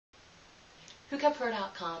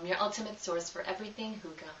HookahPro.com, your ultimate source for everything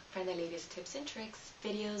hookah. Find the latest tips and tricks,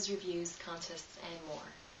 videos, reviews, contests, and more.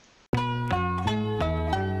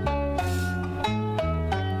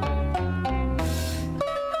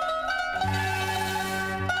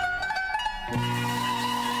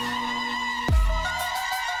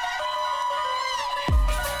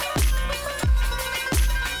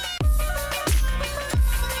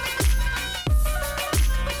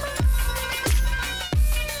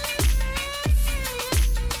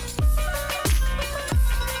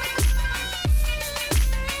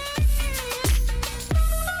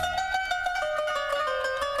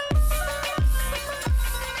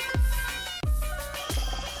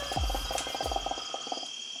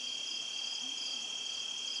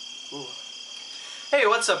 Hey,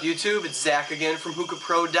 what's up YouTube? It's Zach again from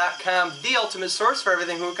HookahPro.com, the ultimate source for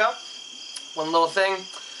everything hookah. One little thing,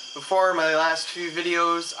 before my last few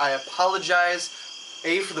videos, I apologize,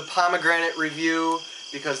 for the pomegranate review,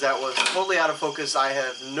 because that was totally out of focus. I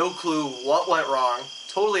have no clue what went wrong.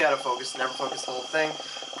 Totally out of focus, never focused the whole thing.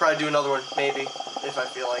 Probably do another one, maybe, if I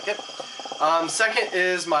feel like it. Second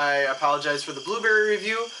is I apologize for the blueberry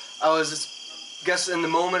review. I was just, guess in the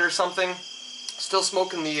moment or something, still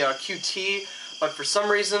smoking the QT. But for some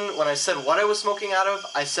reason, when I said what I was smoking out of,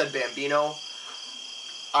 I said Bambino.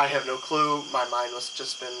 I have no clue. My mind must have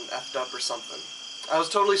just been effed up or something. I was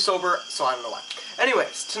totally sober, so I don't know why.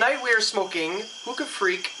 Anyways, tonight we are smoking Hookah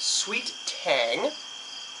Freak Sweet Tang.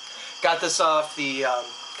 Got this off the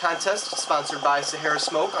contest sponsored by Sahara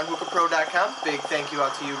Smoke on HookahPro.com. Big thank you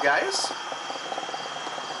out to you guys.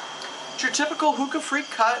 It's your typical Hookah Freak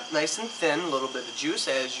cut, nice and thin, a little bit of juice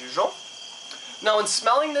as usual. Now in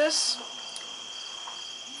smelling this,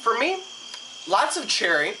 for me, lots of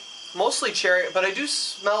cherry, mostly cherry, but I do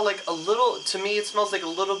smell like a little, to me it smells like a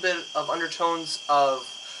little bit of undertones of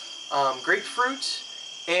grapefruit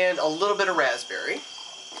and a little bit of raspberry.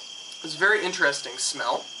 It's a very interesting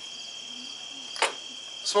smell.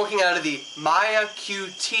 Smoking out of the Maya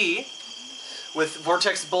QT with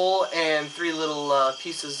Vortex Bowl and 3 little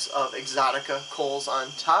pieces of Exotica coals on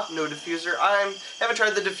top. No diffuser. I haven't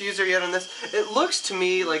tried the diffuser yet on this. It looks to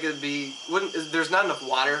me like it'd be, there's not enough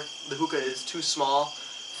water. The hookah is too small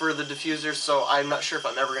for the diffuser, so I'm not sure if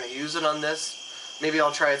I'm ever going to use it on this. Maybe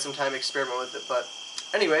I'll try it sometime, experiment with it, but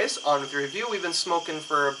anyways, on with the review. We've been smoking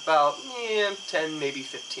for about 10, maybe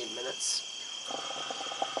 15 minutes.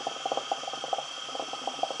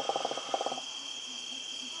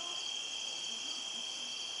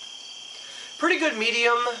 Pretty good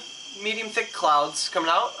medium thick clouds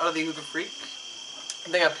coming out of the Hookah Freak. I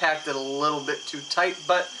think I packed it a little bit too tight,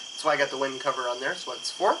 but that's why I got the wind cover on there. That's what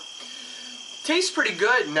it's for. Tastes pretty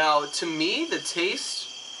good. Now, to me, the taste,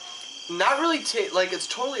 not really like it's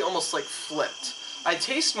totally almost like flipped. I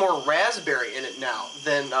taste more raspberry in it now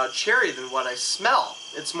than cherry than what I smell.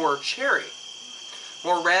 It's more cherry.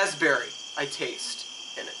 More raspberry I taste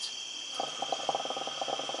in it.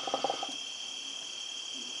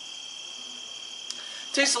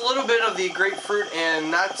 Tastes a little bit of the grapefruit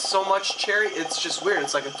and not so much cherry. It's just weird.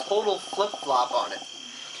 It's like a total flip-flop on it.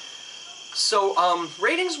 So,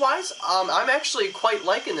 ratings-wise, I'm actually quite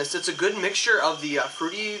liking this. It's a good mixture of the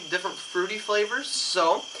different fruity flavors.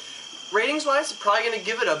 So, ratings-wise, I'm probably going to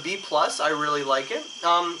give it a B+. I really like it.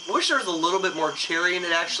 Wish there was a little bit more cherry in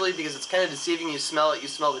it, actually, because it's kind of deceiving. You smell it, you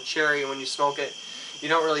smell the cherry, and when you smoke it, you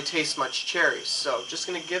don't really taste much cherry. So, just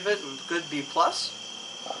going to give it a good B+.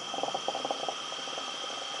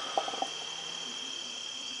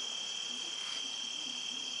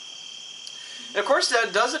 And of course,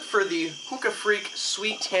 that does it for the Hookah Freak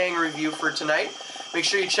Sweet Tang review for tonight. Make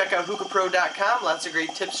sure you check out HookahPro.com. Lots of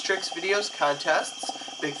great tips, tricks, videos, contests.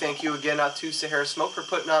 Big thank you again out to Sahara Smoke for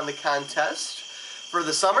putting on the contest for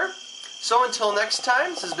the summer. So until next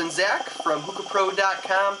time, this has been Zach from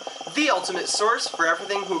HookahPro.com, the ultimate source for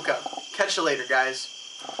everything hookah. Catch you later, guys.